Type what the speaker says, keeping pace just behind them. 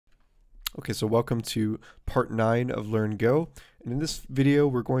Okay, so welcome to part 9 of Learn Go. And in this video,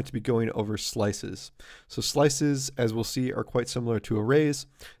 we're going to be going over slices. So slices, as we'll see, are quite similar to arrays.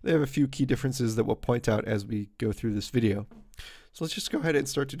 They have a few key differences that we'll point out as we go through this video. So let's just go ahead and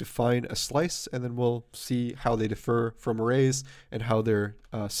start to define a slice, and then we'll see how they differ from arrays and how they're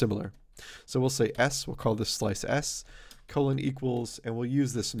similar. So we'll say S, we'll call this slice S, colon equals, and we'll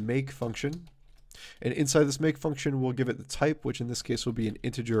use this make function. And inside this make function, we'll give it the type, which in this case will be an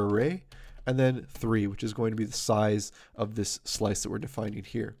integer array, and then 3, which is going to be the size of this slice that we're defining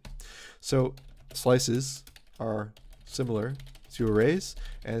here. So slices are similar to arrays,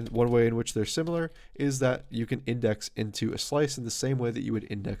 and one way in which they're similar is that you can index into a slice in the same way that you would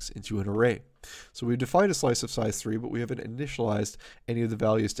index into an array. So we've defined a slice of size 3, but we haven't initialized any of the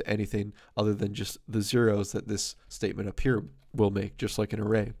values to anything other than just the zeros that this statement up here will make, just like an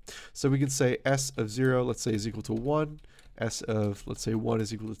array. So we can say S of 0, let's say, is equal to 1, S of, let's say, 1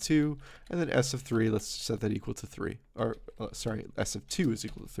 is equal to 2, and then S of 3, let's set that equal to 3, or sorry, S of 2 is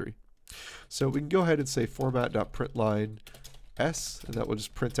equal to 3. So we can go ahead and say format.println S, and that will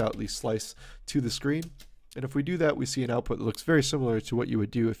just print out the slice to the screen. And if we do that, we see an output that looks very similar to what you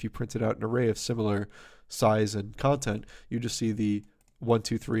would do if you printed out an array of similar size and content. You just see the 1,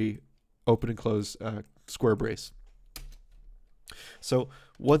 2, 3 open and close square brace. So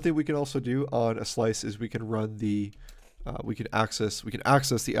one thing we can also do on a slice is we can run the we can access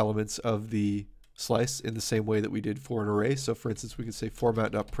the elements of the slice in the same way that we did for an array. So for instance, we can say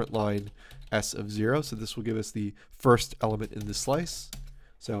format.println S of 0. So this will give us the first element in this slice.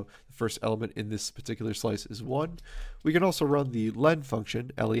 So the first element in this particular slice is 1. We can also run the len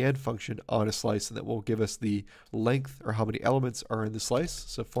function, Len function, on a slice, and that will give us the length, or how many elements are in the slice.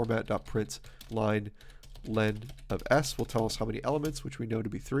 So format.println len of S will tell us how many elements, which we know to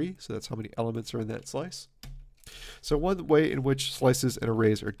be 3. So that's how many elements are in that slice. So one way in which slices and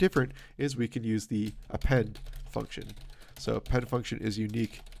arrays are different is we can use the append function. So append function is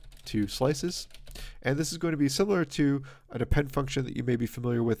unique to slices, and this is going to be similar to an append function that you may be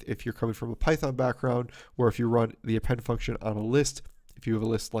familiar with if you're coming from a Python background, or if you run the append function on a list. If you have a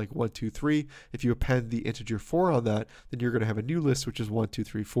list like 1, 2, 3, if you append the integer 4 on that, then you're going to have a new list which is 1, 2,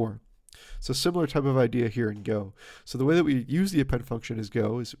 3, 4. So similar type of idea here in Go. So the way that we use the append function is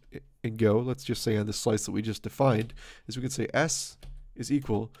in Go, let's just say on the slice that we just defined, is we can say S is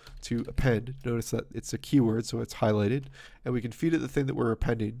equal to append. Notice that it's a keyword, so it's highlighted, and we can feed it the thing that we're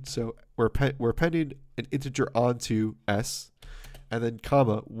appending. So we're appending an integer onto S, and then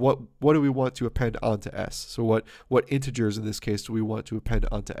comma, what do we want to append onto S? So what integers in this case do we want to append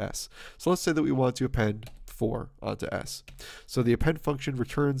onto S? So let's say that we want to append 4 onto S. So the append function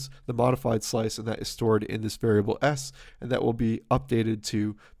returns the modified slice, and that is stored in this variable S, and that will be updated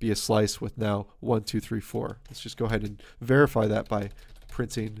to be a slice with now 1, 2, 3, 4. Let's just go ahead and verify that by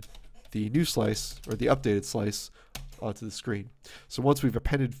printing the new slice, or the updated slice, onto the screen. So once we've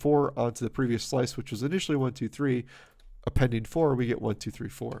appended 4 onto the previous slice, which was initially 1, 2, 3, appending 4, we get 1, 2, 3,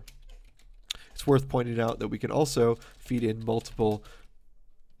 4. It's worth pointing out that we can also feed in multiple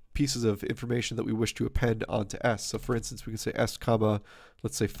pieces of information that we wish to append onto S. So for instance, we can say S comma,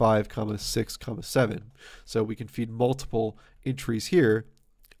 let's say 5 comma 6 comma 7. So we can feed multiple entries here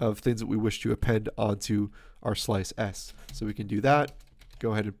of things that we wish to append onto our slice S. So we can do that,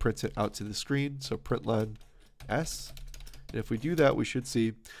 go ahead and print it out to the screen. So println S, and if we do that, we should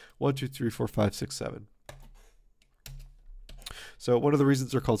see 1, 2, 3, 4, 5, 6, 7. So one of the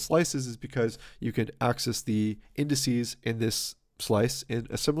reasons they're called slices is because you can access the indices in this slice in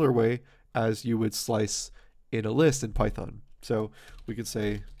a similar way as you would slice in a list in Python. So we could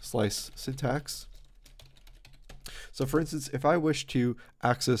say slice syntax. So for instance, if I wish to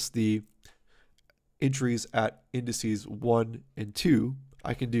access the entries at indices 1 and 2,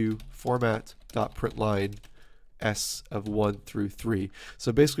 I can do format.println S of 1 through 3.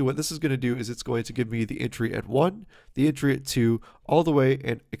 So basically what this is going to do is it's going to give me the entry at 1, the entry at 2, all the way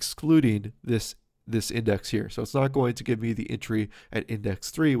and excluding this index here. So it's not going to give me the entry at index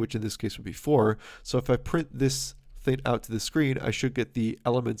 3, which in this case would be 4. So if I print this thing out to the screen, I should get the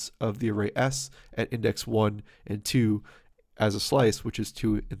elements of the array S at index 1 and 2 as a slice, which is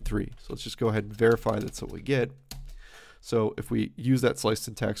 2 and 3. So let's just go ahead and verify that's what we get. So if we use that slice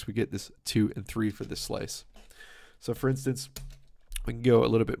syntax, we get this 2 and 3 for this slice. So for instance, we can go a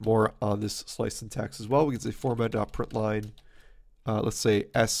little bit more on this slice syntax as well. We can say format.println, let's say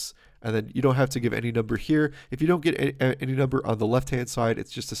S, and then you don't have to give any number here. If you don't get any number on the left-hand side,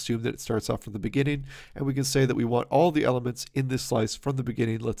 it's just assumed that it starts off from the beginning. And we can say that we want all the elements in this slice from the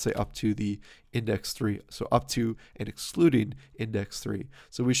beginning, let's say up to the index 3. So up to and excluding index 3.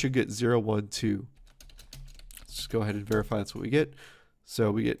 So we should get 0, 1, 2. Let's just go ahead and verify that's what we get. So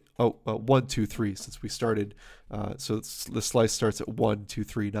we get 1, 2, 3 since we started. So the slice starts at 1, 2,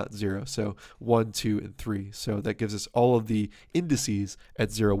 3, not 0. So 1, 2, and 3. So that gives us all of the indices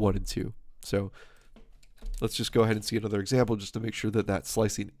at 0, 1, and 2. So let's just go ahead and see another example just to make sure that that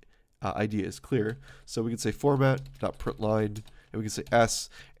slicing idea is clear. So we can say format.println, and we can say s.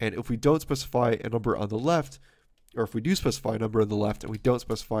 And if we don't specify a number on the left, or if we do specify a number on the left and we don't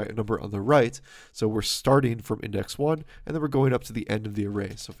specify a number on the right, so we're starting from index 1 and then we're going up to the end of the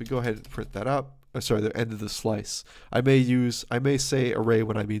array. So if we go ahead and print that up, the end of the slice. I may say array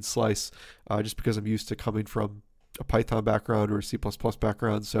when I mean slice, just because I'm used to coming from a Python background or a C++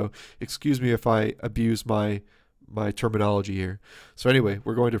 background. So excuse me if I abuse my terminology here. So anyway,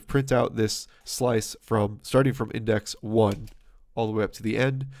 we're going to print out this slice starting from index 1 all the way up to the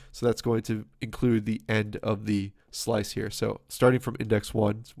end. So that's going to include the end of the slice here. So starting from index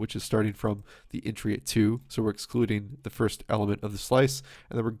 1, which is starting from the entry at 2, so we're excluding the first element of the slice,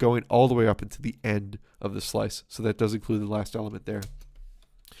 and then we're going all the way up into the end of the slice. So that does include the last element there.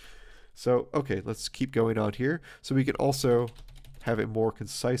 So okay, let's keep going on here. So we can also have a more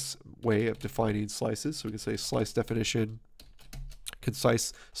concise way of defining slices. So we can say slice definition,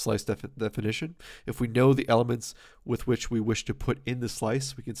 concise slice definition. If we know the elements with which we wish to put in the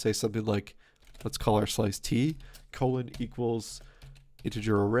slice, we can say something like, let's call our slice t, colon equals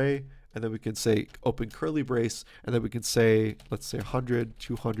integer array, and then we can say open curly brace, and then we can say, let's say 100,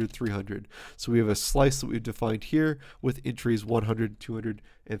 200, 300. So we have a slice that we've defined here with entries 100, 200,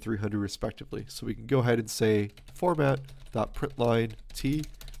 and 300 respectively. So we can go ahead and say format.println t.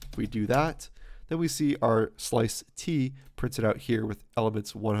 If we do that, then we see our slice t printed out here with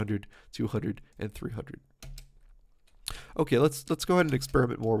elements 100, 200, and 300. Okay, let's go ahead and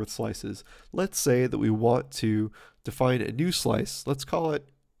experiment more with slices. Let's say that we want to define a new slice. Let's call it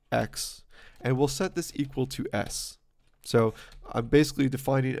x, and we'll set this equal to s. So I'm basically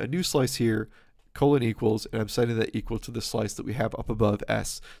defining a new slice here, colon equals, and I'm setting that equal to the slice that we have up above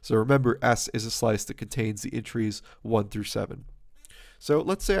s. So remember, s is a slice that contains the entries 1 through 7. So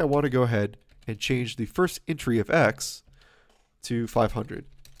let's say I want to go ahead and change the first entry of x to 500.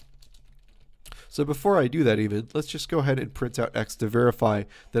 So before I do that even, let's just go ahead and print out x to verify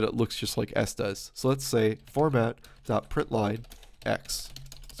that it looks just like s does. So let's say format.println x.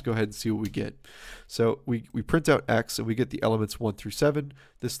 Let's go ahead and see what we get. So we print out x and we get the elements 1 through 7.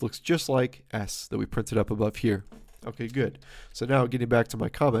 This looks just like s that we printed up above here. Okay, good. So now getting back to my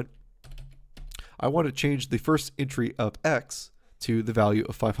comment, I want to change the first entry of x to the value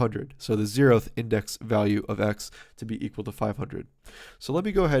of 500. So the 0th index value of x to be equal to 500. So let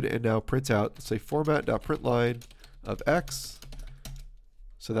me go ahead and now print out, let's say format.println of x.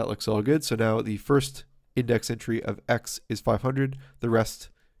 So that looks all good. So now the first index entry of x is 500. The rest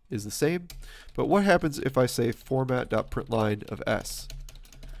is the same. But what happens if I say format.println of s?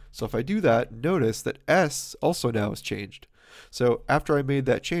 So if I do that, notice that s also now is changed. So after I made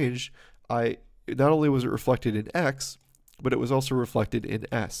that change, not only was it reflected in x, but it was also reflected in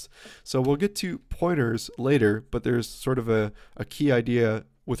s. So we'll get to pointers later, but there's sort of a key idea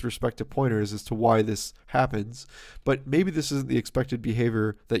with respect to pointers as to why this happens. But maybe this isn't the expected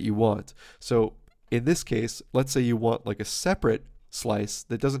behavior that you want. So in this case, let's say you want like a separate slice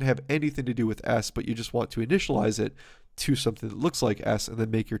that doesn't have anything to do with s, but you just want to initialize it to something that looks like s and then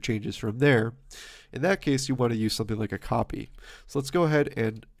make your changes from there. In that case, you want to use something like a copy. So let's go ahead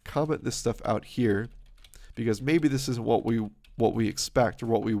and comment this stuff out here, because maybe this isn't what we expect or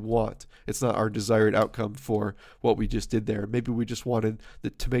what we want. It's not our desired outcome for what we just did there. Maybe we just wanted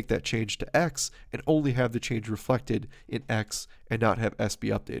to make that change to x and only have the change reflected in x and not have s be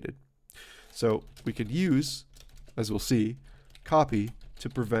updated. So we can use, as we'll see, copy to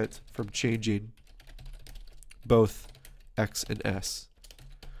prevent from changing both x and s.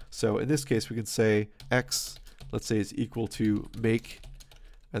 So in this case, we can say x, let's say, is equal to make,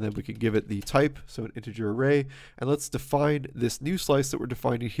 and then we can give it the type, so an integer array, and let's define this new slice that we're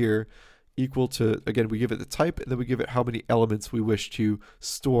defining here equal to, again, we give it the type, and then we give it how many elements we wish to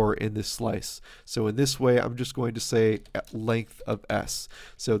store in this slice. So in this way, I'm just going to say length of s.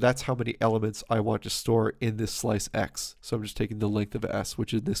 So that's how many elements I want to store in this slice x. So I'm just taking the length of s,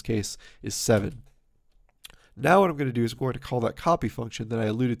 which in this case is 7. Now what I'm going to do is I'm going to call that copy function that I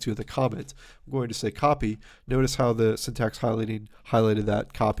alluded to in the comment. I'm going to say copy. Notice how the syntax highlighted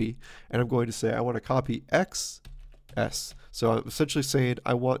that copy. And I'm going to say I want to copy x, s. So I'm essentially saying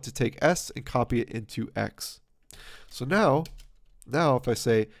I want to take s and copy it into x. So now if I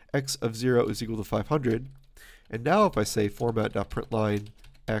say x of 0 is equal to 500, and now if I say format.println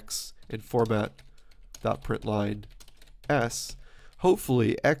x and format.println s,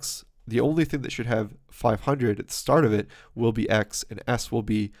 hopefully x, the only thing that should have 500 at the start of it will be x, and s will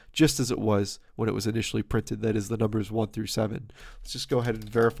be just as it was when it was initially printed, that is the numbers 1 through 7. Let's just go ahead and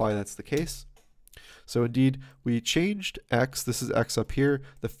verify that's the case. So indeed, we changed x, this is x up here,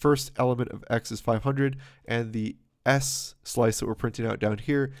 the first element of x is 500, and the s slice that we're printing out down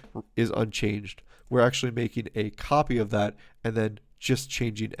here is unchanged. We're actually making a copy of that and then just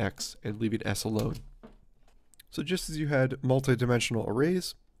changing x and leaving s alone. So just as you had multidimensional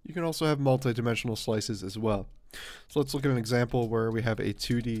arrays, you can also have multidimensional slices as well. So let's look at an example where we have a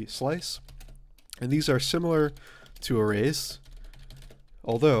 2D slice, and these are similar to arrays,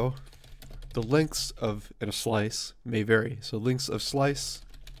 although the lengths of a slice may vary. So lengths of slice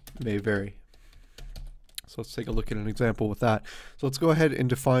may vary. So let's take a look at an example with that. So let's go ahead and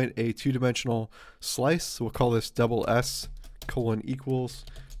define a two-dimensional slice. So we'll call this double S colon equals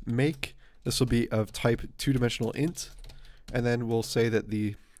make. This will be of type two-dimensional int, and then we'll say that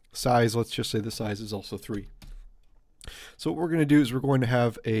the size, let's just say the size is also 3. So what we're going to do is we're going to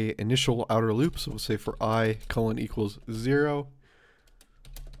have a initial outer loop. So we'll say for I colon equals 0,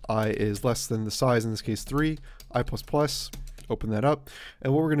 I is less than the size, in this case 3, I plus plus, open that up.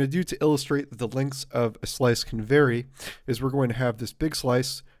 And what we're going to do to illustrate that the lengths of a slice can vary is we're going to have this big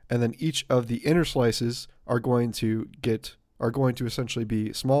slice, and then each of the inner slices are going to essentially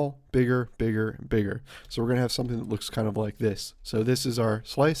be small, bigger, bigger, and bigger. So we're going to have something that looks kind of like this. So this is our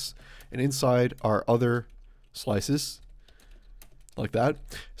slice, and inside are other slices, like that.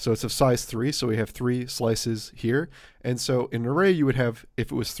 So it's of size 3, so we have 3 slices here. And so in an array, you would have,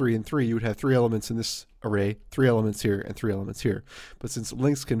 if it was 3 and 3, you would have 3 elements in this array, 3 elements here, and 3 elements here. But since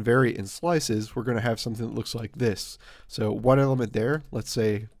lengths can vary in slices, we're going to have something that looks like this. So 1 element there, let's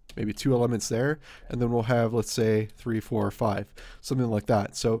say maybe 2 elements there, and then we'll have, let's say, 3, 4, 5, something like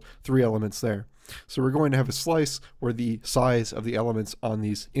that. So 3 elements there. So we're going to have a slice where the size of the elements on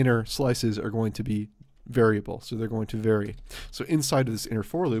these inner slices are going to be variable, so they're going to vary. So inside of this inner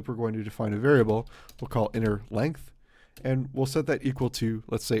for loop, we're going to define a variable we'll call inner length, and we'll set that equal to,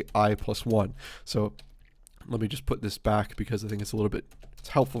 let's say, I plus 1. So let me just put this back because I think it's a little bit, it's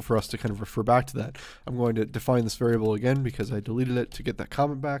helpful for us to kind of refer back to that. I'm going to define this variable again because I deleted it to get that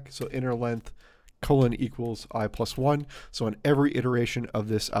comment back. So inner length colon equals I plus 1. So on every iteration of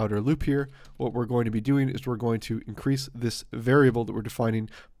this outer loop here, what we're going to be doing is we're going to increase this variable that we're defining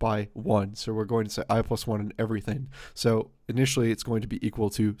by 1. So we're going to say I plus 1 in everything. So initially it's going to be equal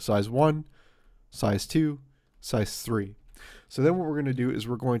to size 1, size 2, size 3. So then what we're going to do is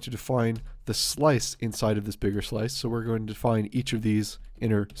we're going to define the slice inside of this bigger slice. So we're going to define each of these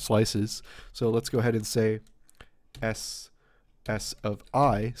inner slices. So let's go ahead and say S of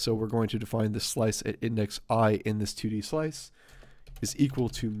I, so we're going to define the slice at index I in this 2D slice, is equal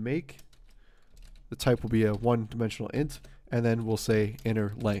to make. The type will be a one-dimensional int, and then we'll say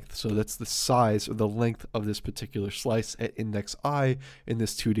inner length. So that's the size or the length of this particular slice at index I in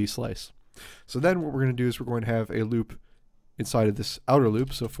this 2D slice. So then what we're going to do is we're going to have a loop inside of this outer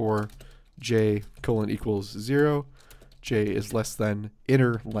loop. So for j colon equals 0, j is less than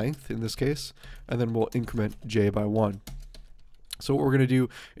inner length in this case, and then we'll increment j by 1. So what we're going to do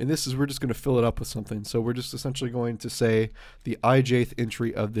in this is we're just going to fill it up with something. So we're just essentially going to say the ijth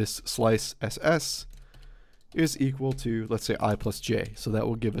entry of this slice SS is equal to, let's say, I plus j. So that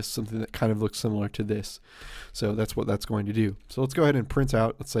will give us something that kind of looks similar to this. So that's what that's going to do. So let's go ahead and print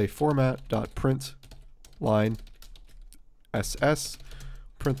out, let's say format.print line SS,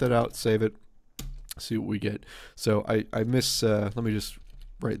 print that out, save it, see what we get. So let me just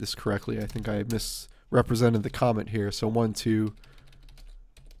write this correctly. I think I misrepresented the comment here. So 1, 2,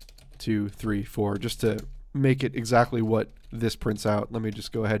 3, 4, just to make it exactly what this prints out. Let me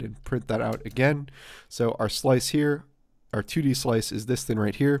just go ahead and print that out again. So our slice here, our 2D slice is this thing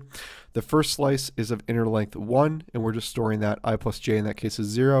right here. The first slice is of inner length 1, and we're just storing that I plus j in that case is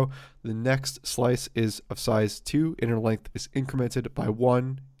 0. The next slice is of size 2. Inner length is incremented by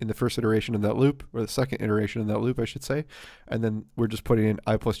 1 in the first iteration of that loop, or the second iteration of that loop, I should say. And then we're just putting in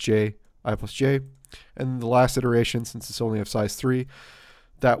I plus j, and the last iteration, since it's only of size 3,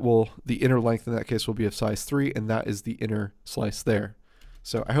 the inner length in that case will be of size 3, and that is the inner slice there.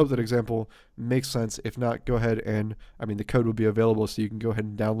 So I hope that example makes sense. If not, go ahead and, the code will be available, so you can go ahead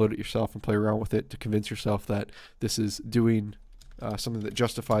and download it yourself and play around with it to convince yourself that this is doing something that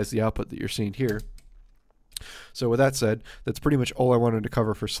justifies the output that you're seeing here. So with that said, that's pretty much all I wanted to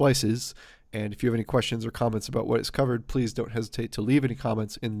cover for slices. And if you have any questions or comments about what is covered, please don't hesitate to leave any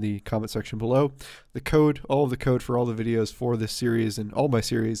comments in the comment section below. The code, all of the code for all the videos for this series and all my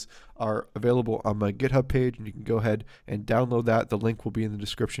series are available on my GitHub page, and you can go ahead and download that. The link will be in the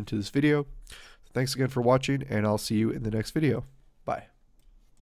description to this video. Thanks again for watching, and I'll see you in the next video. Bye.